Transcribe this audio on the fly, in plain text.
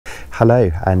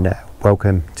Hello and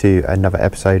welcome to another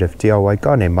episode of DIY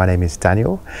Gardening. My name is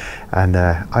Daniel and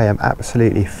I am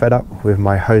absolutely fed up with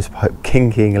my hose pipe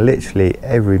kinking literally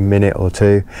every minute or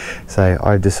two, so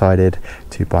I've decided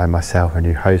to buy myself a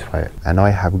new hose pipe, and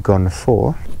I have gone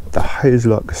for the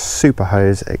Hozelock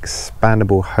Superhoze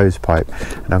expandable hose pipe,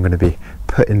 and I'm going to be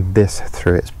putting this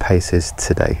through its paces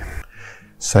today.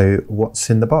 So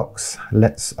what's in the box?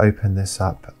 Let's open this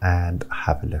up and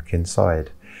have a look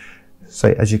inside.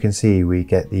 So as you can see, we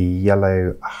get the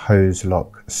yellow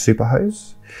Hozelock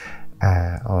Superhoze.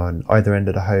 On either end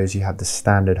of the hose you have the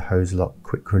standard Hozelock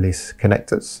quick release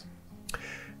connectors.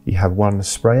 You have one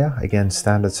sprayer, again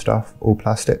standard stuff, all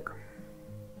plastic.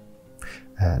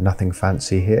 Nothing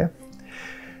fancy here.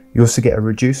 You also get a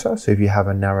reducer, so if you have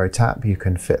a narrow tap you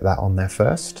can fit that on there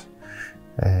first.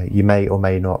 You may or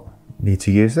may not need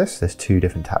to use this. There's two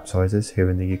different tap sizes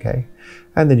here in the UK,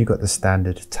 and then you've got the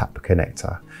standard tap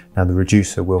connector. Now the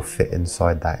reducer will fit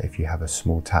inside that if you have a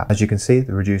small tap. As you can see,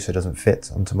 the reducer doesn't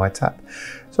fit onto my tap,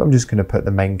 so I'm just going to put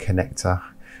the main connector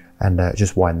and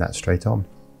just wind that straight on.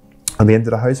 On the end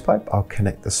of the hose pipe I'll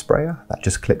connect the sprayer, that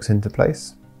just clicks into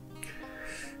place.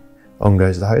 On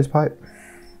goes the hose pipe,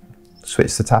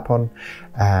 switch the tap on,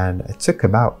 and it took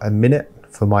about a minute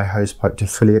for my hose pipe to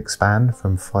fully expand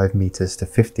from 5 meters to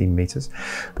 15 meters.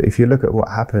 But if you look at what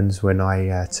happens when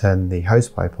I turn the hose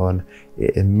pipe on,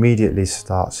 it immediately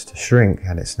starts to shrink,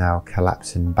 and it's now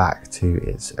collapsing back to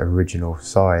its original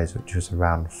size, which was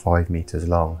around 5 meters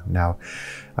long. Now,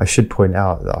 I should point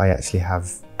out that I actually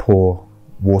have poor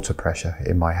water pressure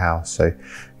in my house, so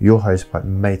your hose pipe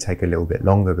may take a little bit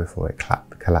longer before it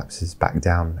collapses back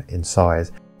down in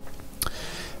size.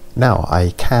 Now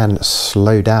I can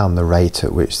slow down the rate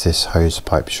at which this hose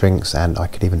pipe shrinks, and I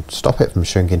can even stop it from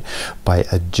shrinking by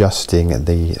adjusting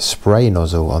the spray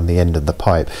nozzle on the end of the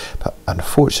pipe. But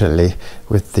unfortunately,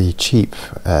 with the cheap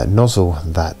nozzle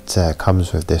that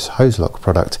comes with this Hozelock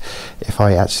product, if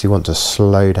I actually want to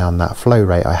slow down that flow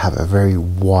rate, I have a very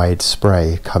wide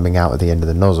spray coming out of the end of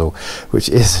the nozzle, which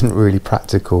isn't really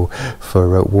practical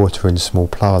for watering small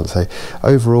plants. So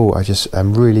overall, I just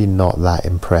am really not that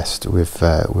impressed with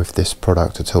this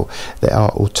product at all. There are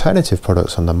alternative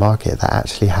products on the market that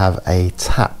actually have a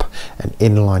tap, an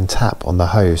inline tap on the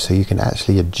hose, so you can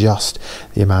actually adjust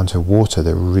the amount of water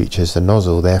that reaches the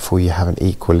nozzle. Therefore you have an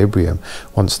equilibrium.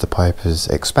 Once the pipe is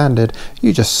expanded,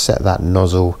 you just set that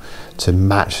nozzle to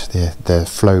match the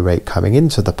flow rate coming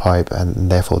into the pipe, and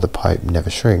therefore the pipe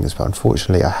never shrinks. But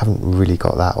unfortunately I haven't really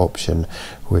got that option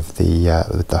with the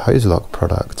Hozelock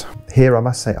product. Here I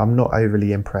must say I'm not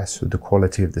overly impressed with the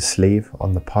quality of the sleeve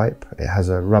on the pipe. It has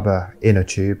a rubber inner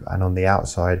tube, and on the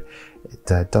outside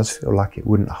it does feel like it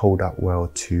wouldn't hold up well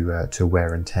to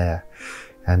wear and tear.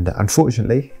 And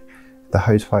unfortunately the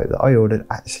hose pipe that I ordered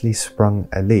actually sprung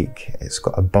a leak. It's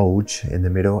got a bulge in the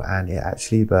middle and it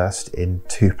actually burst in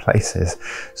 2 places.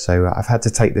 So I've had to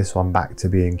take this one back to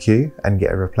B&Q and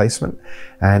get a replacement.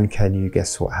 And can you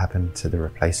guess what happened to the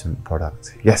replacement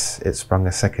product? Yes, it sprung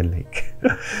a second leak,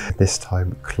 this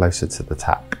time closer to the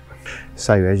tap.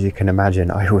 So as you can imagine,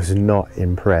 I was not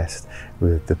impressed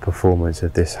with the performance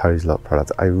of this Hozelock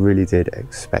product. I really did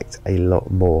expect a lot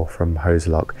more from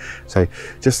Hozelock. So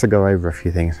just to go over a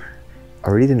few things, I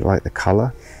really didn't like the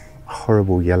colour,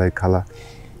 horrible yellow colour.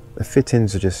 The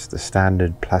fittings are just the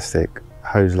standard plastic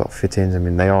Hozelock fittings. I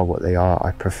mean, they are what they are. I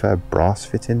prefer brass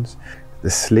fittings. The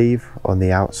sleeve on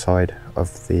the outside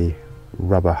of the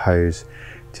rubber hose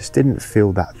just didn't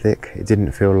feel that thick. It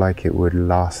didn't feel like it would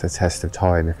last the test of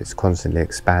time if it's constantly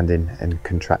expanding and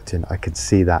contracting. I could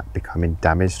see that becoming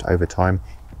damaged over time,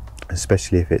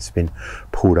 especially if it's been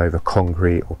pulled over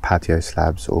concrete or patio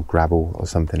slabs or gravel or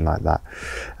something like that.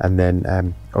 And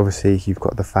then obviously you've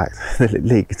got the fact that it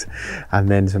leaked, and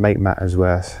then to make matters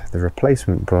worse, the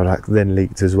replacement product then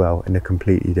leaked as well in a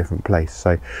completely different place.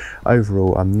 So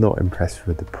overall I'm not impressed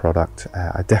with the product.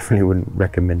 I definitely wouldn't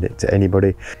recommend it to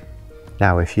anybody.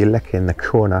 Now, if you look in the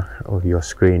corner of your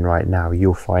screen right now,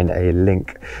 you'll find a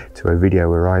link to a video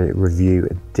where I review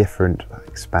a different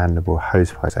expandable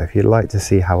hose pipe. So if you'd like to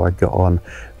see how I got on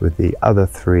with the other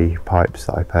 3 pipes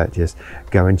that I purchased,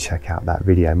 go and check out that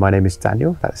video. My name is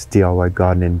Daniel, that's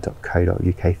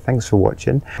DIYgardening.co.uk. Thanks for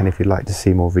watching. And if you'd like to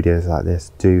see more videos like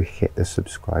this, do hit the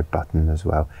subscribe button as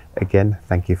well. Again,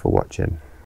 thank you for watching.